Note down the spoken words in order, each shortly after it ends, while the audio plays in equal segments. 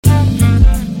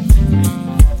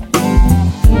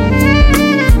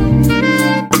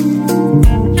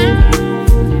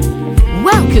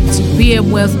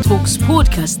Wealth Talks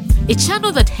podcast, a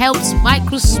channel that helps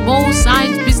micro, small,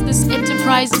 size business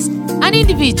enterprises and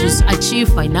individuals achieve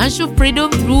financial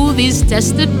freedom through these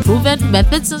tested, proven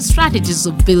methods and strategies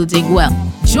of building wealth.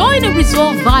 Join a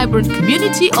resolved, vibrant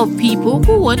community of people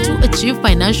who want to achieve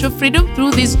financial freedom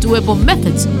through these doable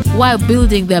methods while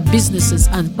building their businesses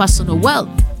and personal wealth.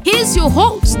 Here's your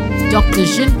host, Dr.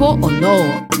 Jinpo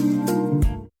Olo.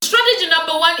 Strategy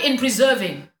number 1 in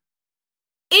preserving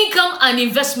income and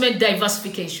investment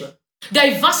diversification.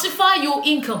 Diversify your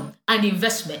income and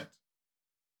investment.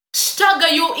 Stagger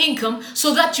your income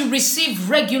so that you receive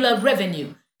regular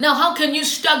revenue. Now, how can you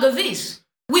stagger this?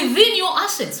 Within your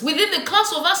assets, within the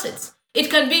class of assets. It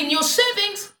can be in your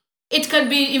savings. It can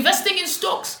be investing in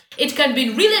stocks. It can be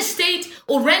in real estate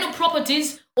or rental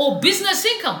properties or business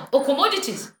income or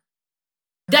commodities.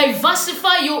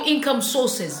 Diversify your income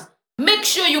sources. Make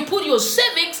sure you put your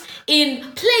savings in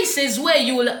places where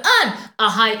you will earn a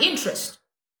high interest.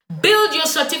 Build your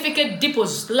certificate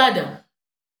deposit ladder.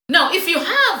 Now, if you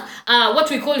have what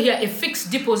we call here a fixed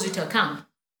deposit account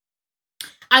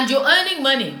and you're earning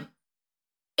money,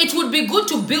 it would be good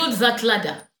to build that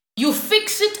ladder. You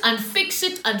fix it and fix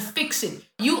it and fix it.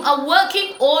 You are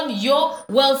working on your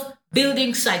wealth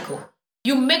building cycle.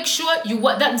 You make sure you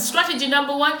work. That's strategy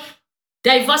number 1.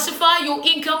 Diversify your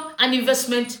income and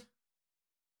investment.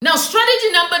 Now,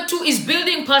 strategy number 2 is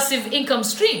building passive income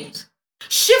streams.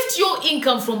 Shift your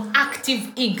income from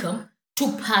active income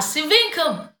to passive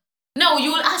income. Now,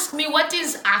 you will ask me, what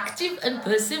is active and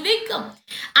passive income?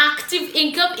 Active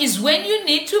income is when you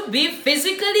need to be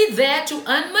physically there to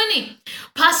earn money.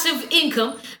 Passive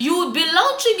income, you would be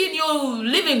lounging in your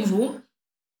living room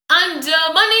and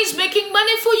money is making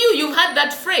money for you. You've had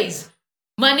that phrase,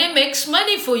 money makes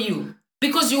money for you,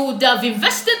 because you would have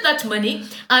invested that money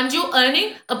and you're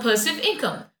earning a passive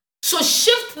income. So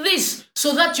shift this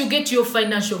so that you get your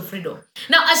financial freedom.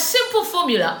 Now, a simple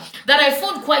formula that I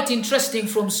found quite interesting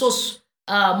from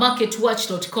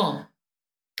sourcemarketwatch.com.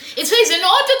 It says, in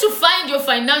order to find your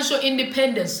financial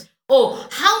independence, or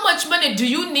how much money do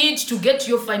you need to get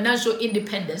your financial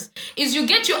independence, is you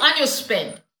get your annual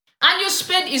spend. Annual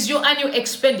spend is your annual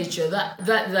expenditure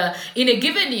that in a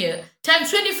given year, times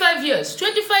 25 years.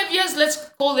 25 years, let's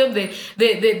call them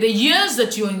the years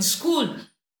that you're in school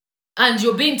and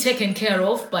you're being taken care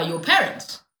of by your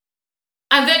parents.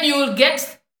 And then you will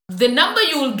get, the number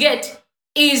you will get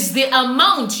is the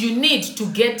amount you need to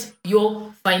get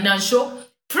your financial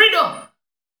freedom.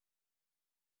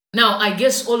 Now, I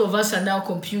guess all of us are now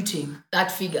computing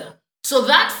that figure. So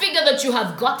that figure that you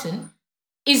have gotten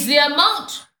is the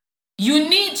amount you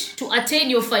need to attain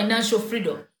your financial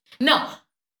freedom. Now,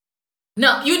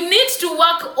 you need to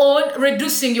work on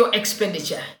reducing your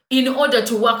expenditure in order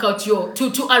to work out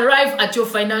to arrive at your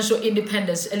financial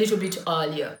independence a little bit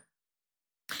earlier.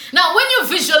 Now, when you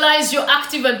visualize your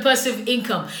active and passive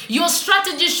income, your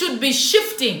strategy should be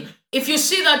shifting. If you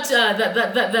see that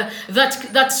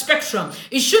spectrum,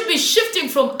 it should be shifting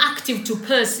from active to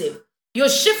passive. You're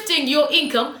shifting your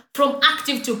income from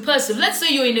active to passive. Let's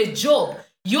say you're in a job.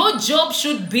 Your job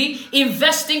should be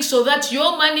investing so that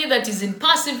your money that is in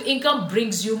passive income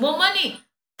brings you more money.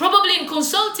 Probably in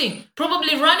consulting,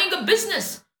 probably running a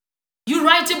business. You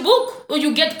write a book or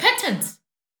you get patents.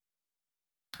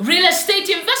 Real estate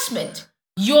investment.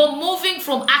 You're moving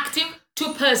from active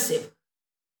to passive.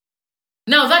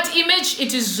 Now that image,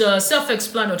 it is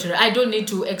self-explanatory. I don't need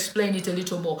to explain it a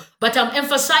little more. But I'm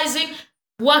emphasizing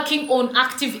working on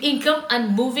active income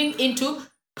and moving into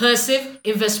passive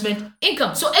investment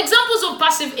income. So examples of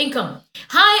passive income.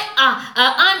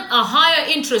 Earn a higher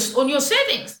interest on your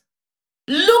savings.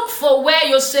 Look for where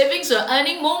your savings are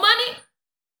earning more money.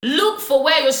 Look for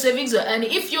where your savings are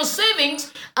earning. If your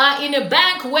savings are in a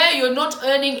bank where you're not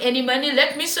earning any money,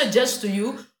 let me suggest to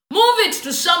you, move it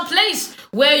to some place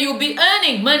where you'll be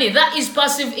earning money. That is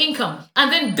passive income.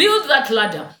 And then build that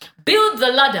ladder. Build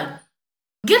the ladder.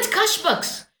 Get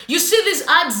cashbacks. You see these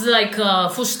ads like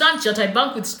for StanChart, I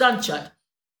bank with StanChart.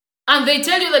 And they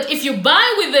tell you that if you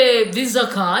buy with a Visa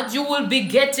card, you will be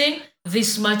getting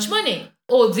this much money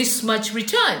or this much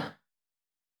return.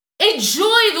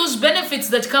 Enjoy those benefits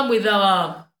that come with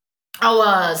our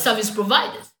service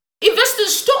providers. Invest in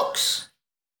stocks.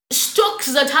 Stocks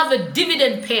that have a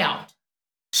dividend payout.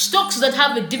 Stocks that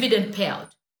have a dividend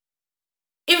payout.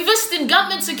 Invest in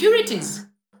government securities.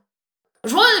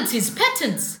 Royalties,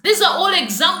 patents. These are all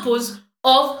examples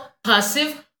of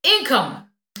passive income.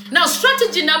 Now,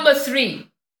 strategy number 3.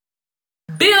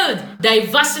 Build,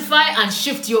 diversify, and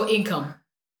shift your income.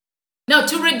 Now,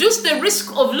 to reduce the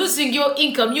risk of losing your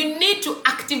income, you need to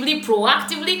actively,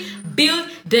 proactively build,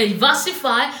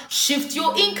 diversify, shift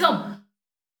your income.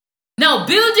 Now,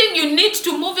 building, you need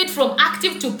to move it from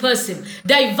active to passive.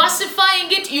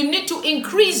 Diversifying it, you need to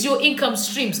increase your income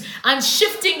streams. And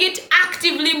shifting it,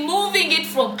 actively moving it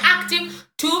from active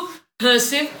to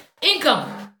passive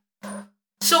income.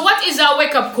 So what is our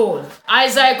wake-up call?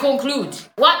 As I conclude,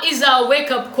 what is our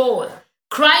wake-up call?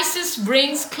 Crisis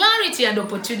brings clarity and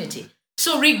opportunity.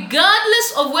 So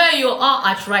regardless of where you are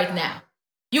at right now,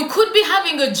 you could be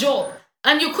having a job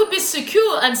and you could be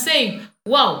secure and saying,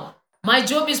 wow, my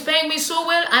job is paying me so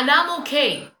well and I'm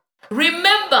okay.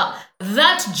 Remember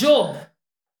that job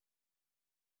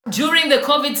during the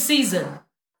COVID season,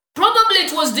 probably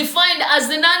it was defined as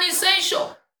the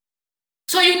non-essential.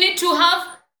 So you need to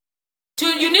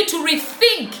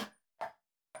rethink.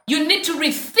 You need to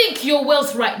rethink your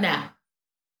wealth right now.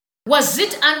 Was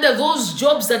it under those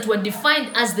jobs that were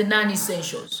defined as the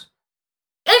non-essentials?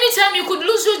 Anytime you could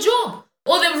lose your job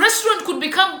or the restaurant could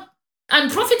become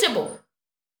unprofitable.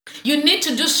 You need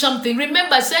to do something.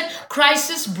 Remember, I said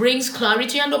crisis brings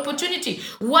clarity and opportunity.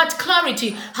 What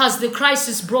clarity has the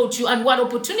crisis brought you and what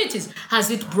opportunities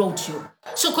has it brought you?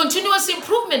 So continuous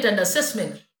improvement and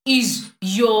assessment is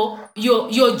your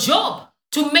job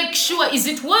to make sure, is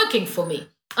it working for me?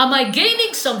 Am I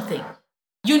gaining something?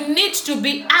 You need to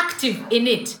be active in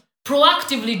it,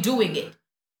 proactively doing it.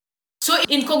 So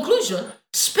in conclusion,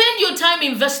 spend your time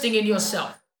investing in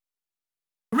yourself.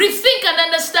 Rethink and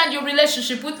understand your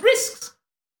relationship with risks.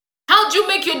 How do you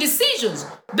make your decisions?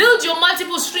 Build your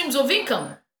multiple streams of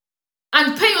income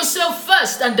and pay yourself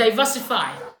first and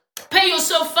diversify. Pay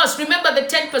yourself first. Remember the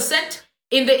 10%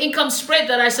 in the income spread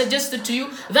that I suggested to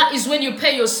you? That is when you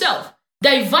pay yourself.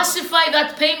 Diversify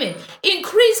that payment.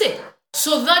 Increase it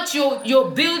so that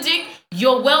you're building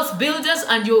your wealth builders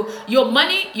and your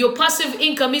money, your passive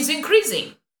income is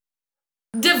increasing.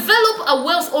 Develop a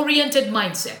wealth-oriented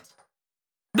mindset.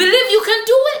 Believe you can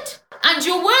do it and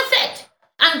you're worth it.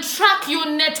 And track your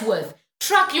net worth.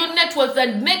 Track your net worth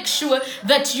and make sure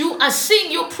that you are seeing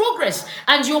your progress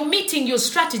and you're meeting your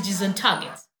strategies and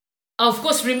targets. Of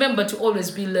course, remember to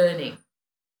always be learning.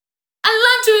 And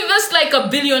learn to invest like a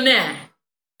billionaire.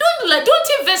 Don't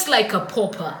invest like a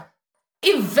pauper.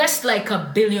 Invest like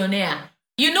a billionaire.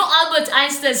 You know, Albert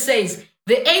Einstein says,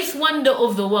 the eighth wonder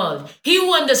of the world. He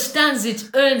who understands it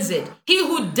earns it. He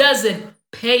who doesn't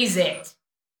pays it.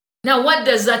 Now, what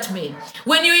does that mean?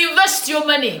 When you invest your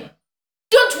money,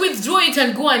 don't withdraw it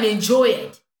and go and enjoy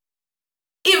it.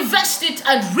 Invest it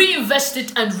and reinvest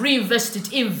it and reinvest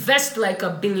it. Invest like a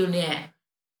billionaire.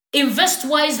 Invest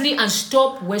wisely and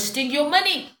stop wasting your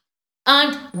money.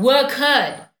 And work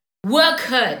hard. Work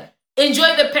hard.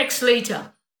 Enjoy the pecs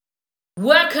later.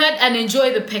 Work hard and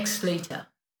enjoy the pecs later.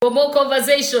 For more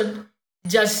conversation,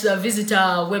 just visit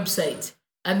our website.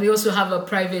 And we also have a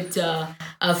private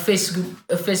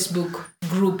Facebook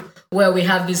group where we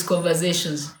have these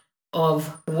conversations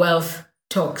of wealth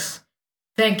talks.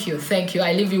 Thank you.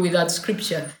 I leave you with that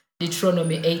scripture,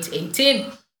 Deuteronomy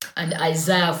 8:18 and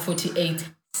Isaiah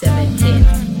 48:17.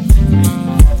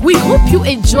 We hope you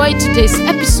enjoyed today's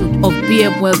episode of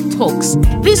BM Wealth Talks.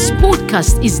 This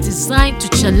podcast is designed to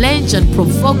challenge and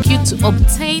provoke you to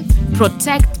obtain,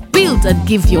 protect, build, and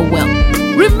give your wealth.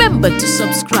 Remember to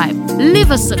subscribe,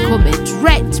 leave us a comment,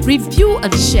 rate, review,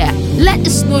 and share. Let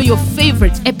us know your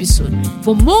favorite episode.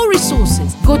 For more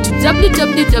resources, go to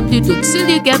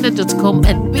www.celiauganda.com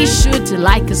and be sure to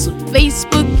like us on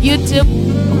Facebook, YouTube,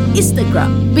 or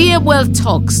Instagram. BM Wealth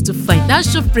Talks to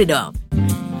financial freedom.